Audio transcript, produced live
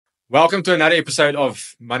Welcome to another episode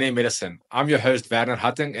of Money and Medicine. I'm your host, Werner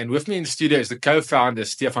Hutting, and with me in the studio is the co-founder,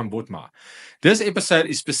 Stefan Botma. This episode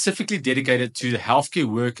is specifically dedicated to the healthcare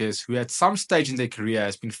workers who at some stage in their career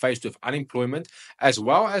has been faced with unemployment, as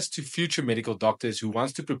well as to future medical doctors who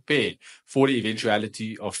wants to prepare for the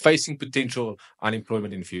eventuality of facing potential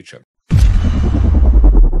unemployment in the future.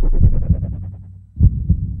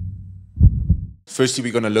 Firstly,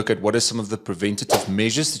 we're going to look at what are some of the preventative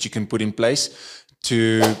measures that you can put in place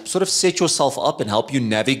to sort of set yourself up and help you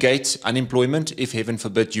navigate unemployment if, heaven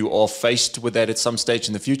forbid, you are faced with that at some stage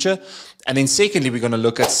in the future. And then secondly, we're going to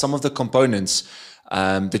look at some of the components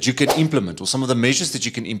that you can implement, or some of the measures that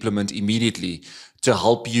you can implement immediately to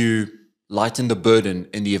help you lighten the burden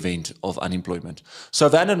in the event of unemployment. So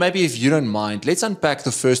Werner, maybe if you don't mind, let's unpack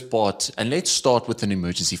the first part and let's start with an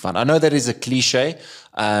emergency fund. I know that is a cliche,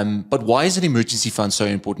 but why is an emergency fund so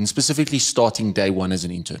important, specifically starting day one as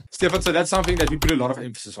an intern? Stefan, so that's something that we put a lot of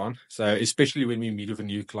emphasis on. So especially when we meet with a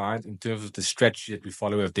new client, in terms of the strategy that we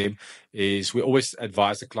follow with them, is we always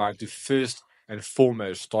advise the client to first and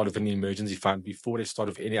foremost start with an emergency fund before they start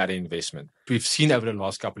with any other investment. We've seen over the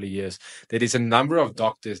last couple of years that there's a number of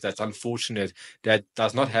doctors that's unfortunate that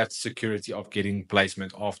does not have the security of getting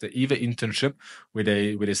placement after either internship, where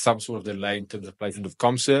there's some sort of delay in terms of placement of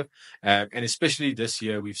ComServe, and especially this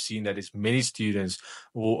year we've seen that there's many students,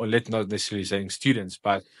 or let's not necessarily saying students,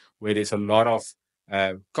 but where there's a lot of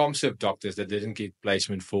ComServe doctors that didn't get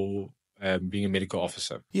placement for being a medical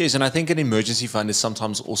officer. Yes, and I think an emergency fund is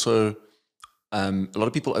sometimes also a lot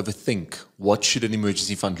of people overthink what should an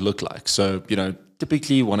emergency fund look like. So,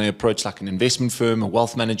 typically you want to approach like an investment firm, a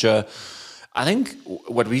wealth manager. I think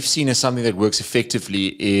what we've seen as something that works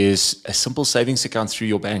effectively is a simple savings account through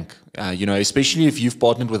your bank. Especially if you've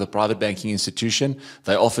partnered with a private banking institution,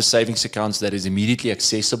 they offer savings accounts that is immediately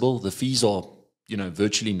accessible. The fees are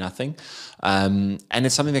virtually nothing. And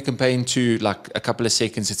it's something that can pay into like a couple of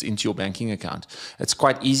seconds. It's into your banking account. It's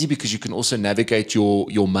quite easy because you can also navigate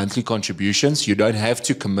your monthly contributions. You don't have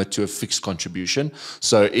to commit to a fixed contribution.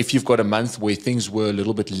 So if you've got a month where things were a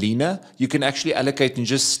little bit leaner, you can actually allocate and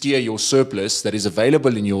just steer your surplus that is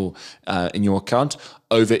available in your account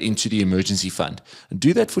over into the emergency fund. And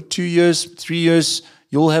do that for 2 years, 3 years.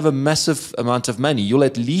 You'll have a massive amount of money. You'll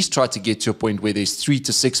at least try to get to a point where there's 3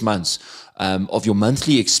 to 6 months of your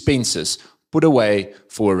monthly expenses put away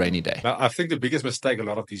for a rainy day. Now, I think the biggest mistake a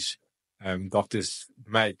lot of these doctors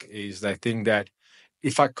make is they think that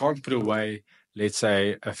if I can't put away, let's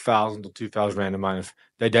say, 1,000 or 2,000 rand a month,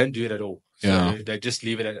 they don't do it at all. So they just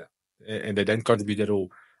leave it and they don't contribute at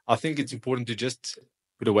all. I think it's important to just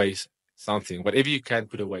put away something. Whatever you can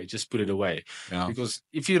put away, just put it away. Yeah. Because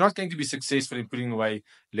if you're not going to be successful in putting away,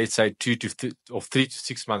 let's say, 3 to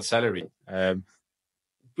 6 months salary,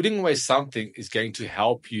 putting away something is going to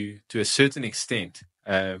help you to a certain extent,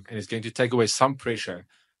 and it's going to take away some pressure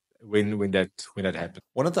when that happens.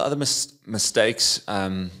 One of the other mistakes,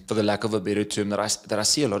 for the lack of a better term, that I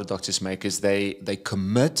see a lot of doctors make is they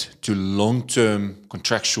commit to long-term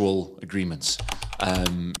contractual agreements.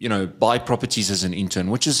 Buy properties as an intern,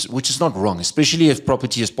 which is not wrong, especially if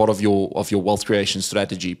property is part of your wealth creation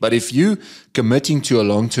strategy. But if you committing to a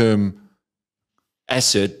long-term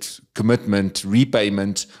asset commitment,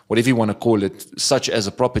 repayment, whatever you want to call it, such as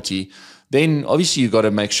a property, then obviously you got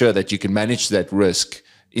to make sure that you can manage that risk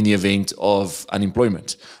in the event of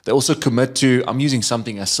unemployment. They also commit to, I'm using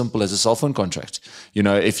something as simple as a cell phone contract.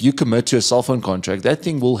 If you commit to a cell phone contract, that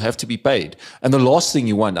thing will have to be paid. And the last thing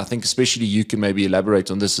you want, I think especially you can maybe elaborate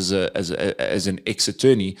on this as an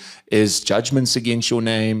ex-attorney, is judgments against your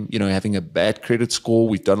name, having a bad credit score.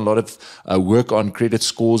 We've done a lot of work on credit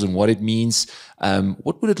scores and what it means.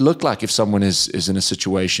 What would it look like if someone is in a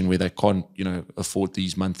situation where they can't, afford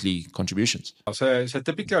these monthly contributions? So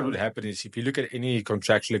typically what would happen is if you look at any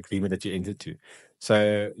contractual agreement that you enter to,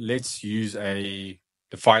 so let's use the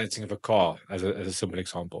financing of a car as a simple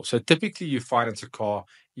example. So typically you finance a car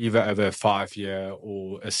either over a 5-year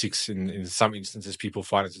or a 6, in some instances people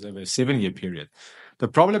finance it over a 7-year period. The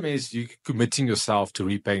problem is you're committing yourself to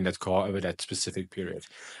repaying that car over that specific period.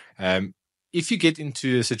 If you get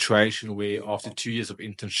into a situation where after 2 years of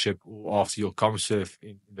internship or after your ComServe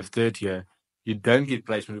in the 3rd year, you don't get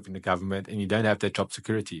placement within the government and you don't have that job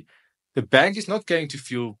security, the bank is not going to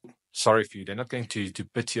feel sorry for you. They're not going to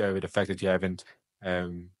pity you over the fact that you haven't,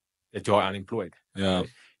 that you are unemployed. Yeah.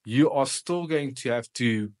 You are still going to have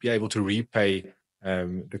to be able to repay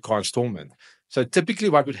the car installment. So typically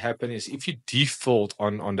what would happen is if you default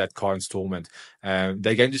on that car installment,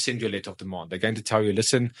 they're going to send you a letter of demand. They're going to tell you,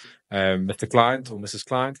 listen, Mr. Client or Mrs.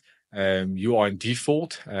 Client, you are in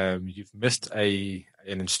default. You've missed an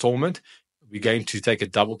installment. we're going to take a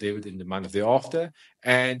double debit in the month thereafter.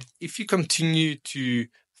 And if you continue to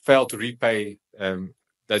fail to repay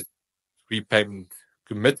that repayment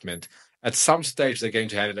commitment, at some stage they're going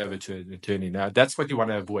to hand it over to an attorney. Now, that's what you want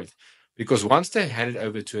to avoid, because once they hand it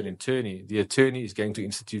over to an attorney, the attorney is going to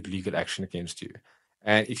institute legal action against you.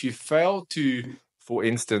 And if you fail to, for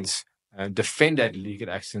instance, defend that legal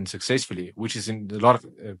action successfully, which is in a lot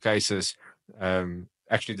of cases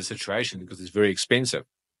actually the situation, because it's very expensive,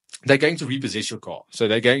 they're going to repossess your car. So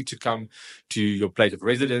they're going to come to your place of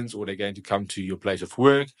residence, or they're going to come to your place of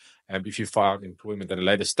work if you find employment at a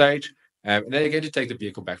later stage, and they're going to take the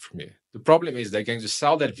vehicle back from you. The problem is they're going to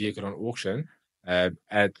sell that vehicle on auction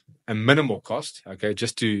at a minimal cost, okay,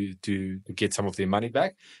 just to get some of their money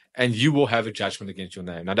back, and you will have a judgment against your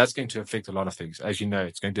name. Now, that's going to affect a lot of things. As you know,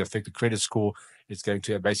 it's going to affect the credit score. It's going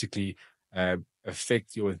to basically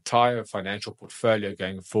affect your entire financial portfolio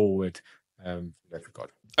going forward in that regard.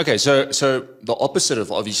 Okay, so the opposite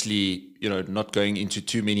of obviously, not going into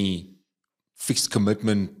too many fixed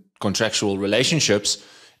commitment contractual relationships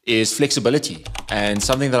is flexibility. And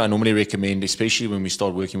something that I normally recommend, especially when we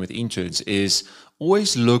start working with interns, is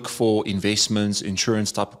always look for investments,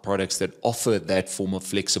 insurance type of products that offer that form of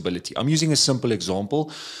flexibility. I'm using a simple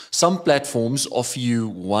example. Some platforms offer you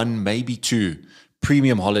 1, maybe 2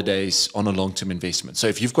 premium holidays on a long-term investment. So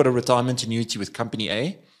if you've got a retirement annuity with company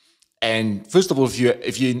A, and first of all,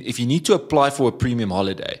 if you need to apply for a premium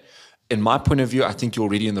holiday, in my point of view, I think you're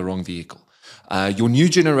already in the wrong vehicle. Your new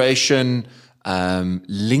generation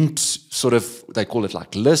linked sort of, they call it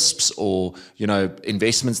like LISPs, or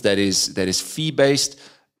investments that is fee based,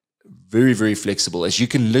 very, very flexible, as you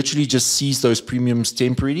can literally just seize those premiums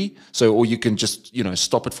temporarily. So, or you can just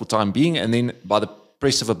stop it for time being, and then by the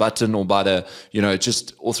press of a button, or by the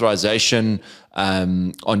just authorization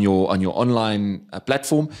on your online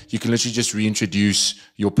platform, you can literally just reintroduce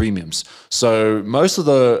your premiums. So most of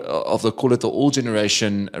the call it the all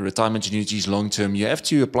generation retirement annuities long term, you have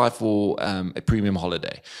to apply for a premium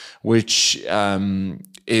holiday, which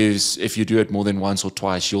is, if you do it more than once or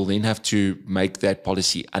twice, you'll then have to make that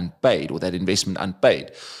policy unpaid, or that investment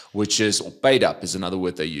unpaid, which is, or paid up is another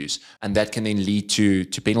word they use, and that can then lead to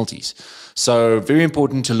penalties. So very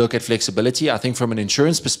important to look at flexibility. I think from an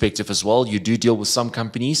insurance perspective as well, you do deal with some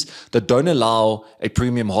companies that don't allow a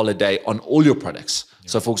premium holiday on all your products.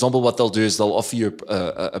 So, for example, what they'll do is they'll offer you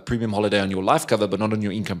a premium holiday on your life cover, but not on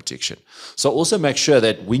your income protection. So also make sure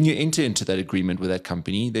that when you enter into that agreement with that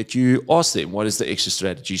company, that you ask them, what does the extra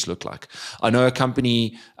strategies look like? I know a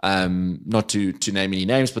company, not to name any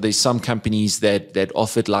names, but there's some companies that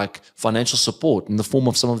offered like financial support in the form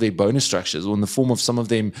of some of their bonus structures, or in the form of some of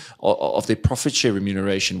them of their profit share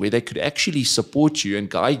remuneration, where they could actually support you and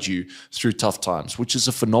guide you through tough times, which is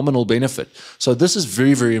a phenomenal benefit. So this is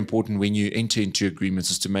very, very important when you enter into agreements,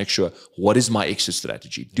 is to make sure, what is my exit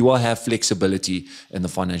strategy? Do I have flexibility in the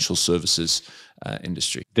financial services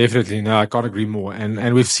industry? Definitely. No, I can't agree more.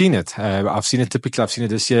 And we've seen it. I've seen it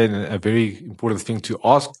this year. And a very important thing to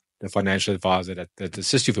ask the financial advisor that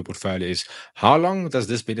assists you with your portfolio is, how long does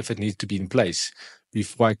this benefit need to be in place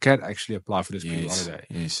before I can actually apply for this premium holiday?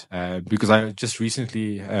 Yes. Because I just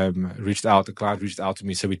recently a client reached out to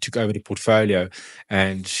me. So we took over the portfolio,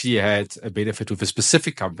 and she had a benefit with a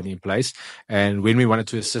specific company in place. And when we wanted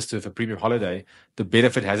to assist her with a premium holiday, the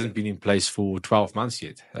benefit hasn't been in place for 12 months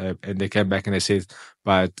yet. And they came back and they said,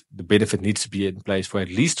 but the benefit needs to be in place for at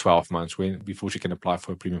least 12 months before she can apply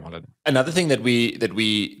for a premium holiday. Another thing that we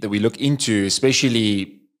look into,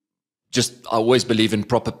 especially, I always believe in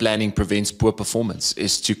proper planning prevents poor performance,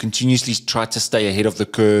 is to continuously try to stay ahead of the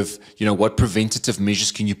curve. What preventative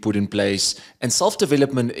measures can you put in place? And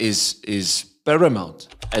self-development is paramount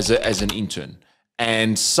as an intern.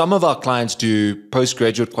 And some of our clients do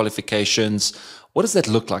postgraduate qualifications. What does that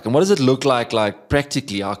look like? And what does it look like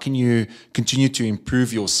practically? How can you continue to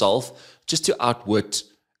improve yourself just to outwit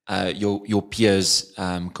your peers,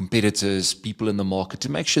 competitors, people in the market,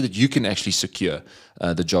 to make sure that you can actually secure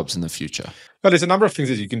the jobs in the future? Well, there's a number of things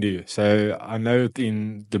that you can do. So I know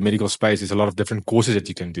in the medical space, there's a lot of different courses that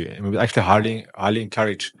you can do. And we actually highly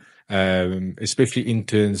encourage, especially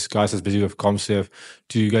interns, guys that's busy with ComServe,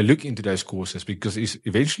 to go look into those courses, because it's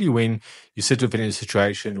eventually when you sit within a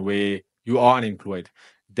situation where you are unemployed,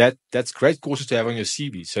 that's great courses to have on your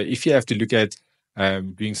CV. So if you have to look at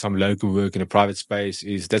doing some local work in a private space,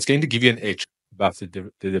 that's going to give you an edge above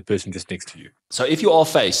the person just next to you. So if you are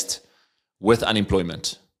faced with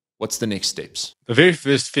unemployment, what's the next steps? The very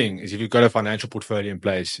first thing is, if you've got a financial portfolio in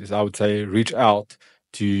place, is I would say reach out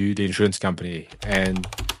to the insurance company and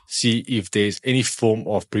see if there's any form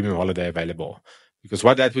of premium holiday available. Because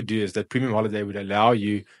what that would do is that premium holiday would allow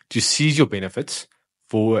you to seize your benefits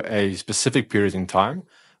for a specific period in time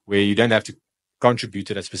where you don't have to contribute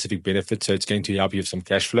to that specific benefit. So it's going to help you with some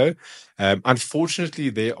cash flow. Unfortunately,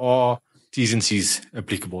 there are T's and C's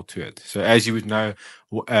applicable to it. So as you would know,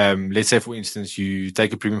 let's say, for instance, you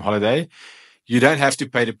take a premium holiday, you don't have to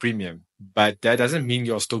pay the premium, but that doesn't mean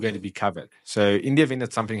you're still going to be covered. So in the event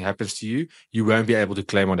that something happens to you, you won't be able to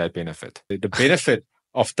claim on that benefit. The benefit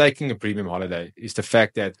of taking a premium holiday is the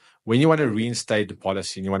fact that when you want to reinstate the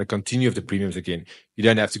policy and you want to continue with the premiums again, you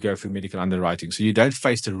don't have to go through medical underwriting. So you don't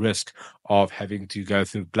face the risk of having to go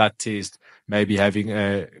through blood tests, maybe having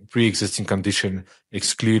a pre-existing condition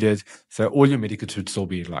excluded. So all your medicals would still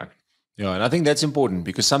be in line. Yeah, and I think that's important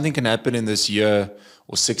because something can happen in this year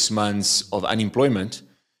or 6 months of unemployment.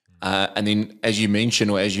 And then, as you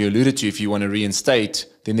mentioned, or as you alluded to, if you want to reinstate,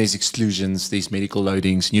 then there's exclusions, there's medical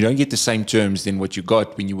loadings, and you don't get the same terms than what you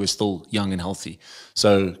got when you were still young and healthy.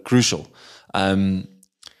 So crucial.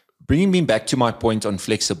 Bringing me back to my point on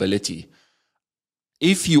flexibility,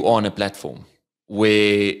 if you are on a platform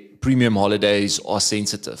where premium holidays are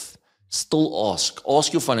sensitive, still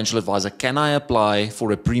ask your financial advisor, can I apply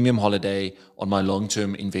for a premium holiday on my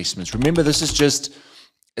long-term investments? Remember, this is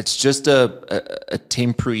just a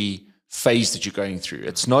temporary phase that you're going through.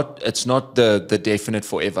 It's not the definite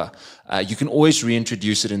forever. You can always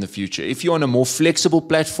reintroduce it in the future. If you're on a more flexible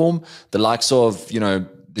platform, the likes of,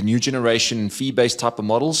 the new generation fee-based type of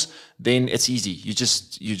models, then it's easy. You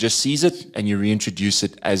just seize it and you reintroduce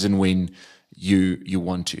it as and when you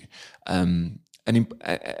want to. And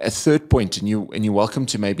a third point, and you're welcome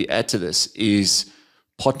to maybe add to this, is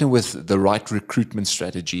partner with the right recruitment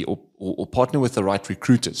strategy, or partner with the right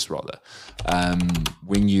recruiters rather.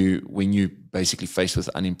 When you basically faced with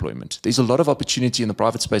unemployment, there's a lot of opportunity in the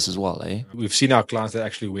private space as well. We've seen our clients that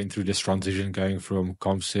actually went through this transition, going from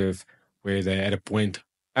ComServe, where they're at a point,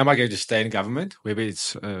 am I going to stay in government? Whether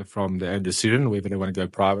it's from their own decision, whether they want to go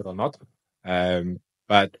private or not.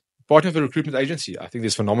 But partner of a recruitment agency. I think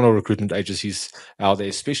there's phenomenal recruitment agencies out there,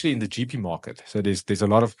 especially in the GP market. So there's a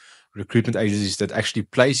lot of recruitment agencies that actually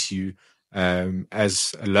place you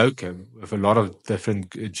as a locum with a lot of different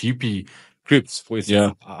GP groups. For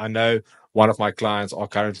example, I know one of my clients are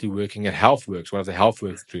currently working at HealthWorks, one of the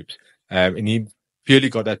HealthWorks groups, and he purely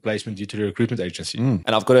got that placement due to the recruitment agency. And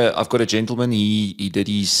I've got a gentleman. He did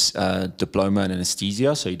his diploma in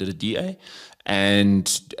anesthesia, so he did a DA. And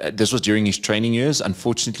this was during his training years.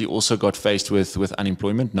 Unfortunately, also got faced with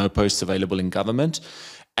unemployment, no posts available in government.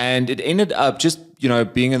 And it ended up just,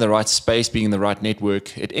 being in the right space, being in the right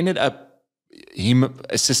network. It ended up him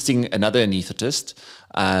assisting another anaesthetist,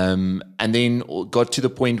 and then got to the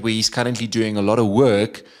point where he's currently doing a lot of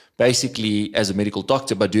work, basically as a medical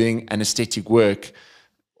doctor, but doing anesthetic work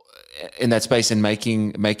in that space and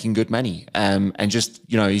making good money. And just,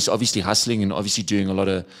 he's obviously hustling and obviously doing a lot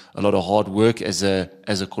of hard work as a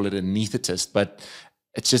call it an anaesthetist, but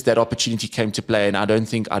it's just that opportunity came to play. And I don't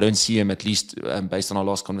see him, at least based on our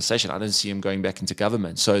last conversation, I don't see him going back into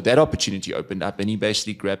government. So that opportunity opened up and he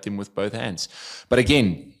basically grabbed him with both hands. But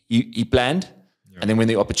again, he planned. Yeah. And then when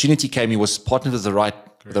the opportunity came, he was partnered with the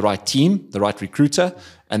right team, the right recruiter,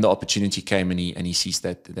 and the opportunity came and he seized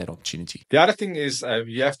that opportunity. The other thing is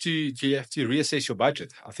you have to reassess your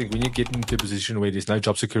budget. I think when you get into a position where there's no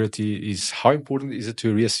job security, is how important is it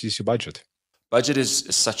to reassess your budget? Budget is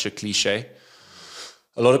such a cliche.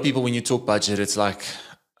 A lot of people, when you talk budget, it's like,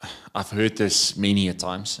 I've heard this many a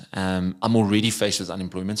times. I'm already faced with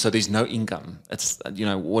unemployment, so there's no income. It's,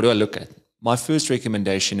 what do I look at? My first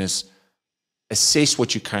recommendation is assess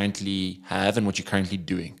what you currently have and what you're currently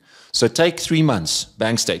doing. So take 3 months,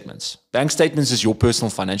 bank statements. Bank statements is your personal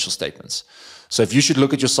financial statements. So if you should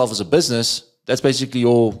look at yourself as a business, that's basically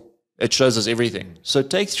it shows us everything. So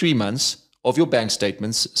take 3 months of your bank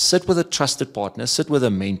statements, sit with a trusted partner, sit with a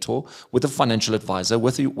mentor, with a financial advisor,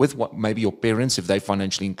 with maybe your parents if they're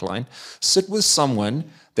financially inclined. Sit with someone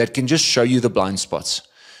that can just show you the blind spots.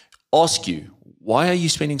 Ask you, why are you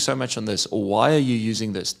spending so much on this? Or why are you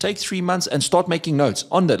using this? Take 3 months and start making notes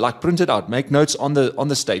on that, like print it out, make notes on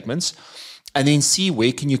the statements, and then see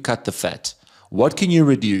where can you cut the fat? What can you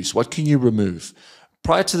reduce? What can you remove?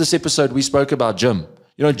 Prior to this episode, we spoke about gym.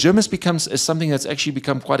 Gym is something that's actually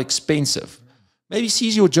become quite expensive. Maybe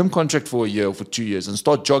seize your gym contract for a year or for 2 years and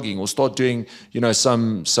start jogging or start doing,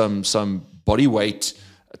 some body weight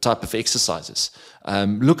type of exercises.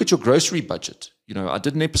 Look at your grocery budget. I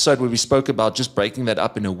did an episode where we spoke about just breaking that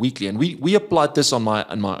up in a weekly, and we applied this on my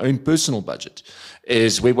own personal budget.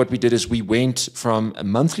 What we did is we went from a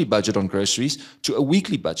monthly budget on groceries to a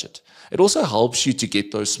weekly budget. It also helps you to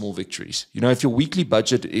get those small victories. If your weekly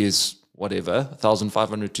budget is whatever,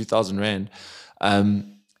 1,500, 2,000 Rand,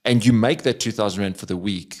 and you make that 2,000 Rand for the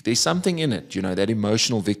week, there's something in it, that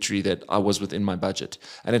emotional victory that I was within my budget.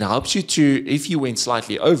 And it helps you to, if you went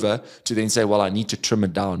slightly over, to then say, well, I need to trim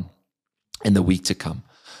it down in the week to come.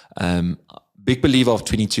 Big believer of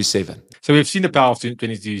 22/7. So we've seen the power of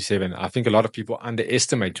 22/7. I think a lot of people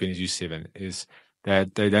underestimate 22/7 is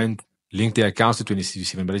that they don't link their accounts to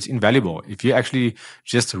 22/7, but it's invaluable. If you actually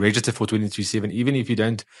just register for 22/7, even if you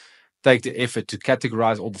don't take the effort to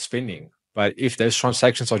categorize all the spending, but if those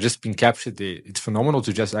transactions are just being captured there, it's phenomenal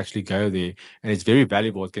to just actually go there, and it's very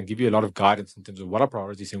valuable. It can give you a lot of guidance in terms of what are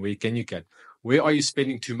priorities and where can you cut. Where are you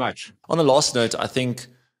spending too much? On a last note, I think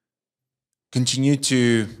continue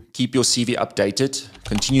to keep your CV updated,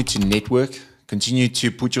 continue to network, continue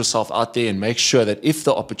to put yourself out there and make sure that if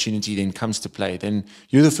the opportunity then comes to play, then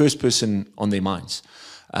you're the first person on their minds.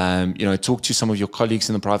 Talk to some of your colleagues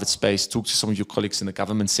in the private space, talk to some of your colleagues in the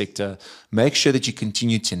government sector, make sure that you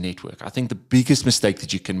continue to network. I think the biggest mistake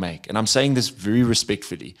that you can make, and I'm saying this very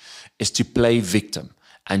respectfully, is to play victim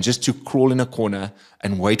and just to crawl in a corner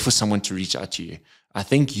and wait for someone to reach out to you. I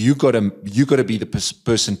think you gotta be the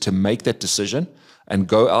person to make that decision and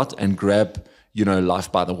go out and grab, life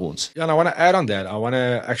by the horns. Yeah, and I want to add on that. I want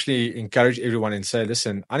to actually encourage everyone and say,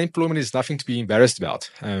 listen, unemployment is nothing to be embarrassed about.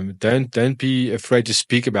 Don't be afraid to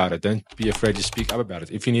speak about it. Don't be afraid to speak up about it.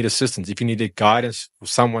 If you need assistance, if you need a guidance for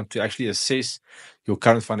someone to actually assess your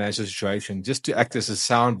current financial situation, just to act as a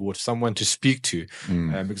soundboard, someone to speak to.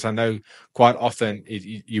 Because I know quite often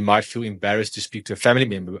you might feel embarrassed to speak to a family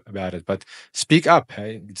member about it, but speak up.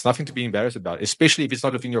 Hey? It's nothing to be embarrassed about, especially if it's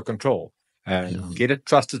not within your control. Get a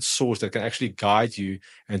trusted source that can actually guide you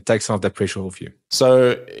and take some of that pressure off you.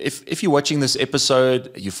 So if you're watching this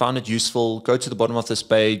episode, you found it useful, go to the bottom of this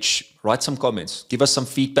page, write some comments, give us some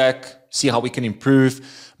feedback, see how we can improve.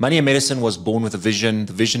 Money and Medicine was born with a vision.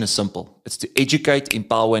 The vision is simple. It's to educate,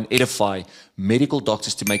 empower, and edify medical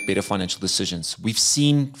doctors to make better financial decisions. We've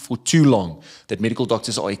seen for too long that medical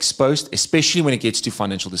doctors are exposed, especially when it gets to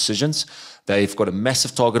financial decisions. They've got a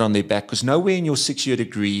massive target on their back because nowhere in your 6-year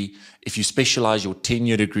degree, if you specialize your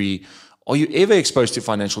 10-year degree, are you ever exposed to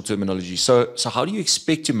financial terminology? So how do you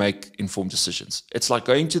expect to make informed decisions? It's like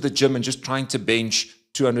going to the gym and just trying to bench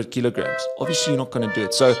 200 kilograms. Obviously, you're not going to do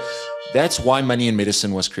it. So that's why Money and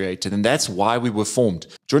Medicine was created, and that's why we were formed.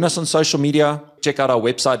 Join us on social media. Check out our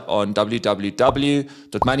website on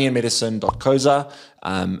www.moneyandmedicine.coza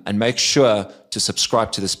and make sure to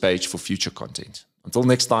subscribe to this page for future content. Until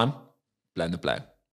next time, plan the plan.